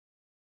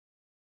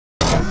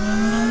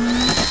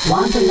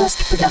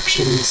Wanderlust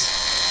Productions.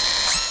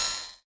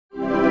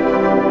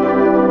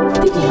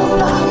 Video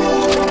blog.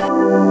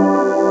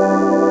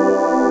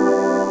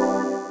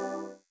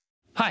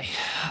 Hi,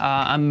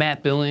 I'm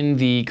Matt Billen,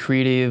 the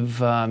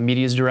Creative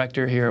Medias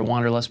Director here at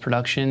Wanderlust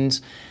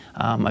Productions.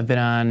 I've been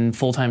on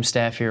full-time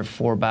staff here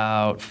for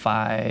about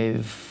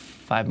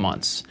five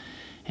months.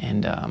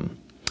 And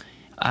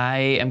I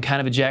am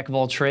kind of a jack of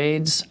all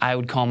trades. I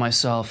would call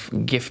myself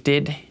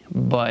gifted,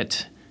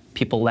 but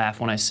people laugh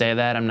when I say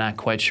that. I'm not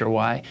quite sure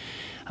why.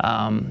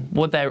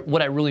 What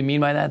I really mean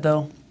by that,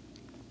 though,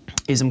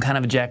 is I'm kind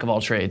of a jack of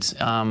all trades,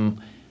 and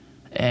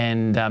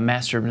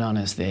master of none,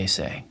 as they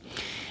say.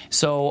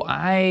 So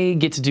I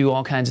get to do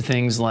all kinds of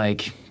things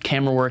like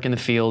camera work in the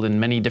field in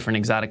many different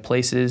exotic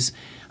places.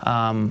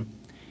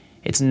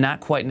 It's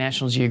not quite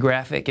National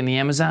Geographic in the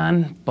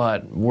Amazon,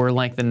 but we're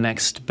like the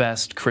next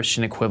best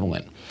Christian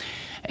equivalent.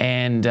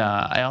 And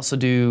I also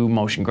do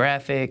motion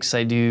graphics,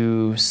 I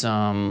do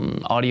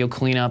some audio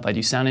cleanup, I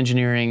do sound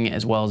engineering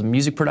as well as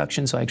music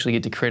production, so I actually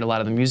get to create a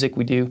lot of the music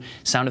we do,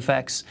 sound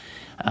effects,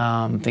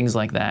 things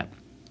like that.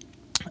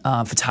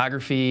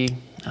 Photography,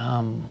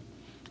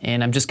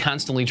 and I'm just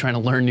constantly trying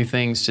to learn new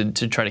things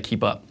to try to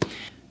keep up.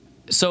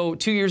 So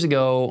 2 years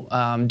ago,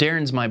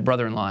 Darren's my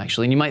brother-in-law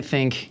actually, and you might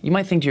think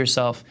to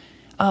yourself,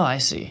 oh, I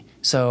see.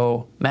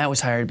 So Matt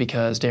was hired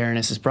because Darren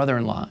is his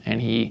brother-in-law, and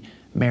he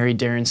married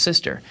Darren's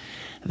sister.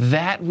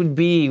 That would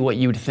be what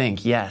you would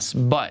think, yes.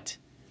 But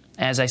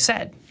as I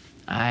said,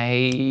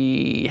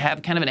 I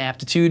have kind of an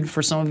aptitude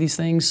for some of these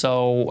things,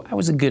 so I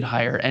was a good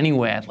hire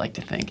anyway, I'd like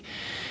to think.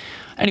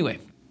 Anyway,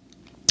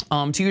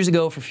 2 years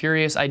ago for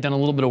Furious, I'd done a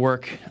little bit of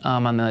work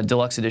on the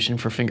deluxe edition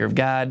for Finger of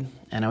God,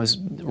 and I was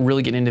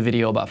really getting into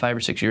video about 5 or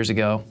 6 years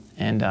ago,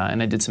 and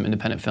I did some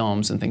independent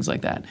films and things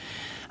like that.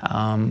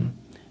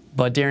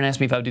 But Darren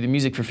asked me if I would do the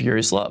music for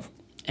Furious Love.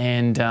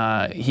 And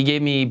he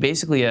gave me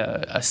basically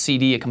a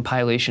CD, a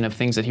compilation of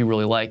things that he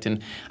really liked.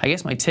 And I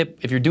guess my tip,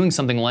 if you're doing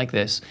something like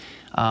this,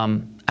 I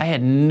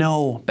had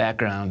no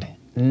background,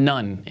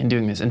 none, in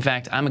doing this. In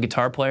fact, I'm a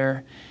guitar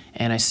player,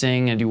 and I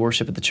sing and do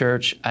worship at the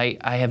church. I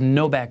have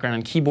no background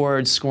on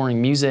keyboards,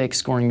 scoring music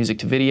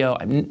to video.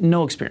 I have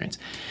no experience.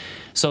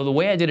 So the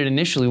way I did it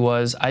initially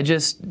was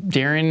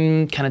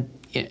Darren kind of,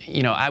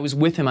 you know, I was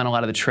with him on a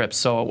lot of the trips,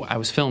 so I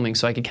was filming,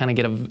 so I could kind of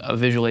get a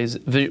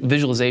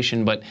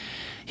visualization, but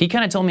he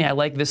kind of told me I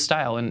like this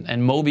style,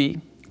 and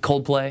Moby,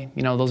 Coldplay,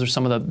 you know, those are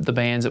some of the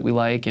bands that we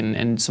like,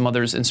 and some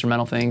others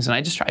instrumental things, and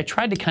I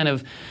tried to kind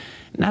of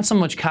not so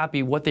much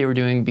copy what they were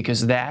doing,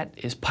 because that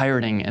is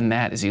pirating and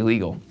that is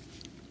illegal.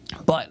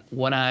 But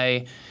what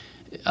I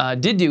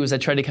did do is I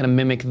tried to kind of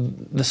mimic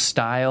the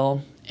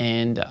style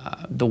and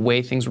the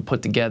way things were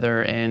put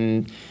together,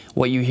 and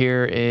what you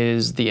hear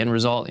is the end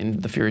result in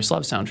the Furious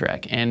Love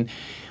soundtrack. And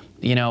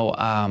you know,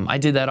 I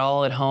did that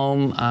all at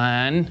home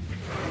on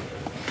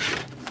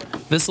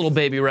this little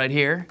baby right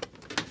here.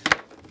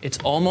 It's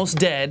almost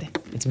dead.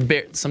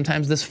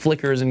 Sometimes this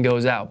flickers and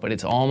goes out, but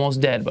it's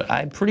almost dead. But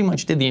I pretty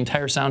much did the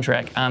entire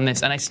soundtrack on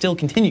this, and I still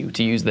continue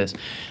to use this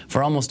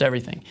for almost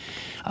everything.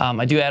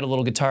 I do add a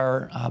little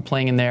guitar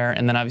playing in there,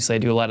 and then obviously I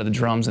do a lot of the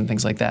drums and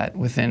things like that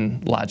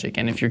within Logic.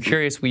 And if you're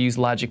curious, we use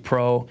Logic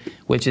Pro,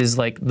 which is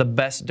like the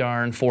best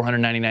darn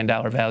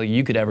 $499 value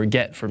you could ever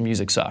get for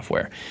music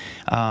software.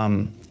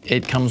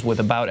 It comes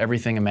with about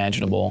everything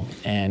imaginable,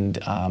 and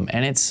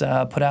it's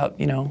put out,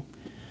 you know,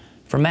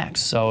 for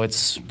Macs, so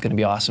it's going to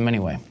be awesome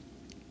anyway.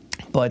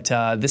 But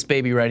this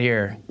baby right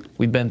here,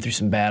 we've been through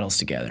some battles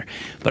together.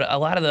 But a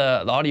lot of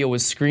the audio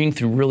was screened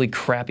through really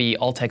crappy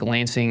Altec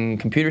Lansing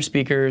computer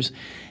speakers,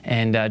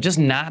 and just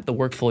not the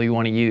workflow you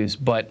want to use.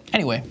 But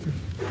anyway,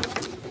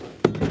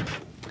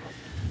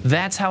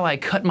 that's how I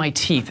cut my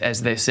teeth,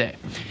 as they say.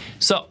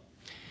 So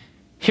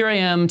here I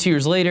am 2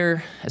 years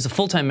later as a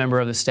full-time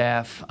member of the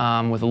staff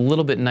with a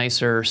little bit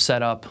nicer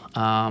setup,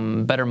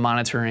 better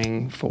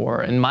monitoring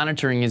and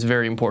monitoring is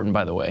very important,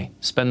 by the way.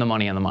 Spend the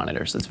money on the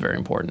monitors, that's very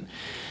important.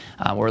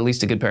 Or at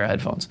least a good pair of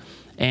headphones.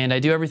 And I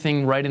do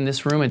everything right in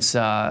this room. It's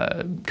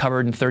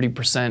covered in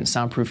 30%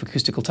 soundproof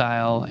acoustical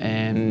tile,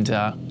 and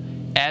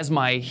as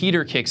my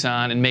heater kicks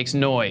on, it makes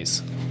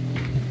noise.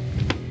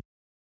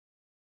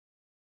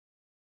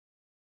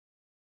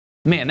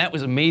 Man, that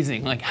was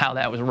amazing, like how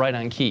that was right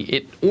on key.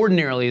 It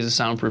ordinarily is a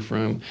soundproof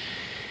room,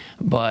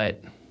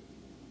 but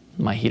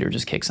my heater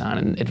just kicks on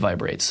and it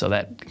vibrates, so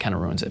that kind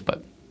of ruins it.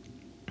 But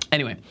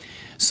anyway,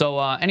 so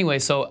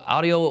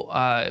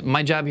audio,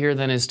 my job here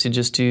then is to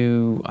just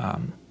do,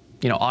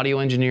 you know, audio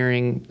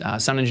engineering,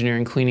 sound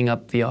engineering, cleaning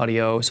up the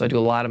audio. So I do a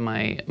lot of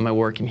my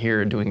work in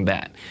here doing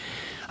that.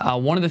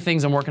 One of the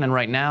things I'm working on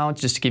right now,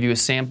 just to give you a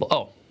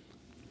sample,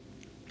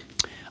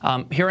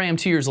 here I am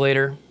 2 years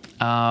later,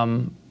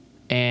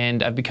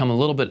 and I've become a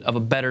little bit of a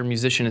better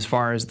musician as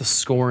far as the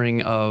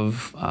scoring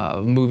of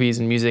movies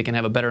and music, and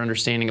have a better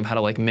understanding of how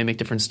to like mimic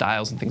different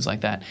styles and things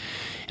like that.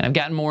 And I've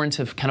gotten more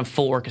into kind of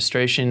full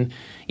orchestration,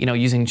 you know,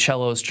 using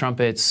cellos,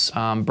 trumpets,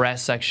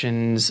 brass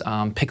sections,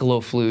 piccolo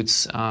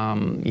flutes,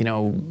 you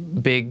know,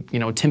 big, you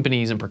know,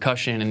 timpanis and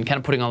percussion, and kind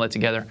of putting all that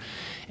together.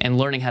 and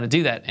learning how to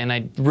do that. And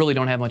I really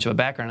don't have much of a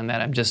background in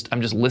that. I'm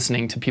just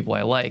listening to people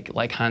I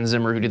like Hans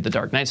Zimmer, who did the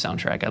Dark Knight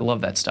soundtrack. I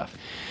love that stuff.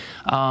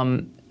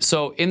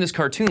 So in this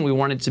cartoon, we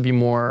want it to be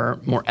more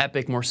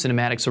epic, more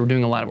cinematic. So we're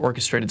doing a lot of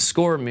orchestrated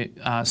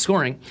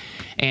scoring,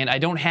 and I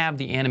don't have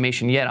the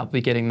animation yet. I'll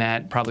be getting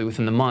that probably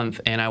within the month,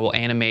 and I will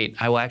animate.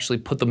 I will actually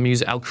put the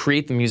music. I'll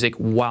create the music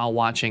while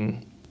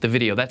watching the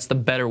video. That's the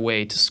better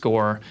way to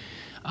score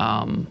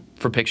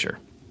for picture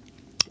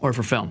or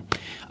for film.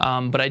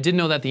 But I did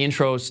know that the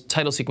intro's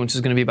title sequence is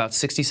going to be about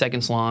 60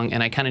 seconds long,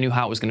 and I kind of knew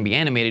how it was going to be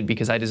animated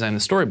because I designed the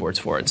storyboards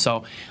for it.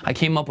 So I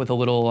came up with a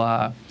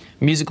little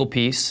musical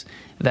piece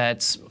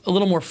that's a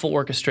little more full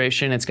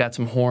orchestration. It's got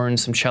some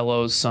horns, some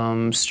cellos,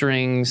 some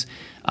strings,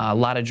 a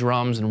lot of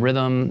drums and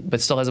rhythm,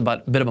 but still has a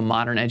bit of a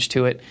modern edge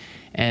to it.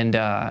 And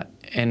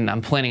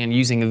I'm planning on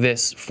using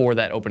this for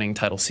that opening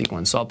title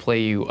sequence. So I'll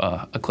play you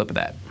a clip of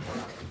that.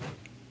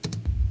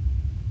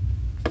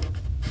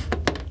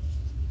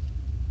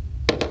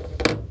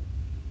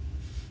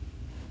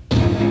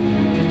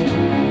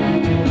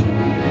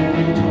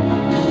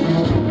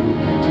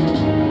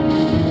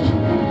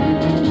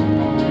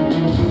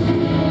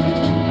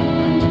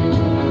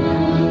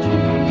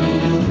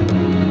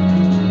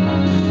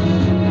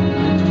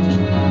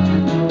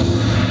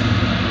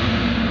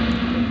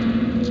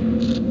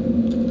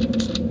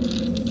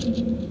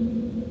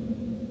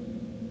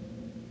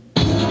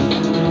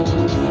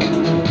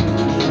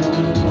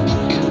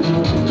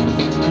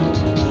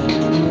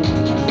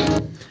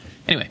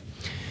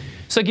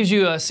 So it gives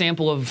you a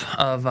sample of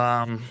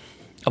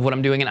what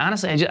I'm doing, and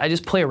honestly, I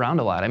just play around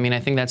a lot. I mean, I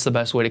think that's the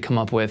best way to come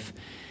up with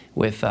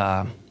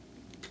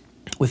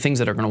things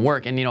that are going to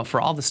work. And you know,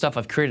 for all the stuff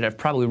I've created, I've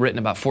probably written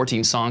about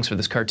 14 songs for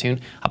this cartoon.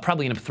 I'll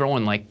probably end up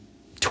throwing like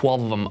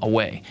 12 of them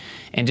away,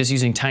 and just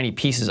using tiny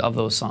pieces of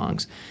those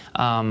songs.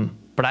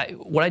 But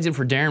what I did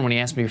for Darren when he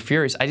asked me for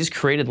Furious, I just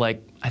created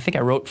I think I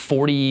wrote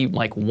 40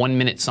 like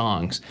 1-minute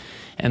songs.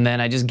 And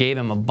then I just gave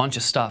him a bunch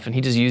of stuff, and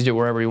he just used it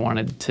wherever he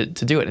wanted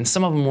to do it. And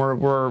some of them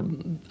were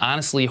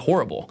honestly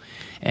horrible,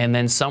 and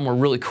then some were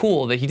really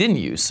cool that he didn't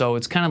use. So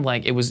it's kind of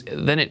like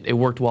it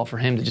worked well for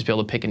him to just be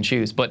able to pick and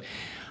choose. But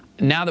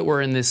now that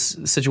we're in this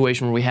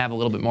situation where we have a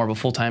little bit more of a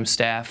full-time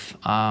staff,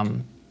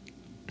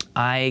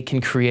 I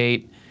can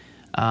create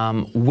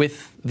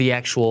with the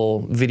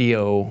actual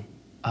video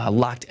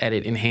locked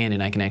edit in hand,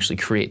 and I can actually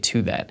create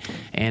to that.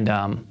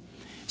 And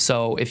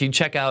so if you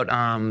check out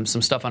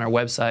some stuff on our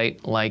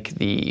website, like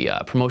the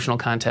promotional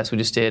contest we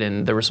just did,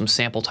 and there were some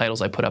sample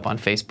titles I put up on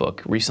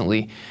Facebook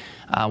recently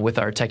with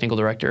our technical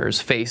director's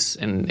face,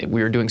 and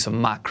we were doing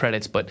some mock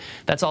credits, but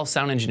that's all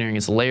sound engineering.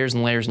 It's layers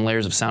and layers and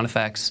layers of sound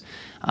effects.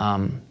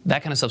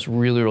 That kind of stuff's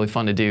really, really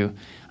fun to do.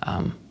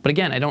 But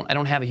again, I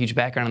don't have a huge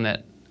background in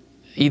that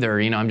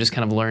either. You know, I'm just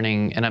kind of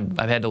learning, and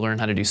I've had to learn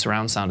how to do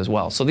surround sound as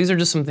well. So these are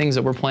just some things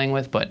that we're playing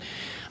with. But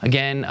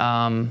again,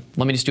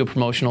 let me just do a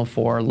promotional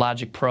for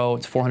Logic Pro.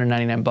 It's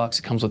 $499.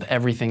 It comes with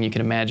everything you can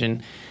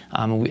imagine,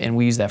 and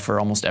we use that for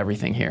almost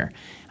everything here.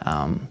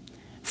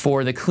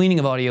 For the cleaning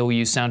of audio, we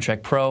use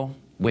Soundtrack Pro,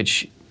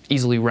 which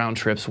easily round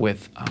trips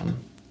with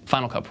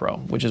Final Cut Pro,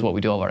 which is what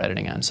we do all of our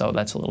editing on. So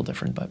that's a little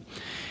different. But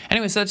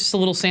anyway, so that's just a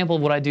little sample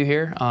of what I do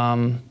here.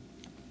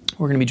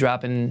 We're going to be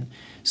dropping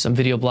some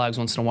video blogs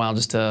once in a while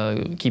just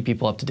to keep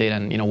people up to date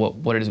on, you know,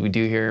 what it is we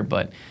do here.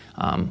 But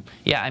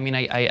yeah, I mean,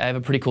 I have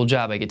a pretty cool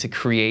job. I get to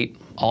create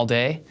all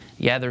day.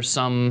 Yeah, there's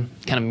some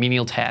kind of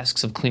menial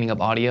tasks of cleaning up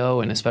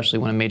audio, and especially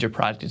when a major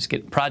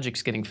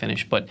project's getting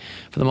finished. But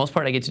for the most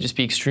part, I get to just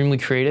be extremely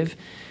creative,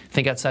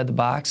 think outside the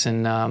box,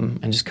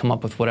 and just come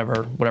up with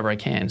whatever I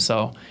can.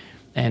 So,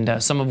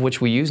 and some of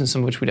which we use and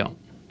some of which we don't.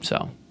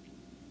 So,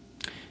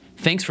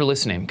 thanks for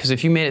listening. Because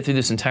if you made it through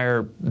this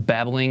entire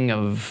babbling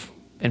of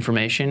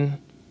information,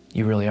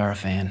 you really are a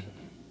fan.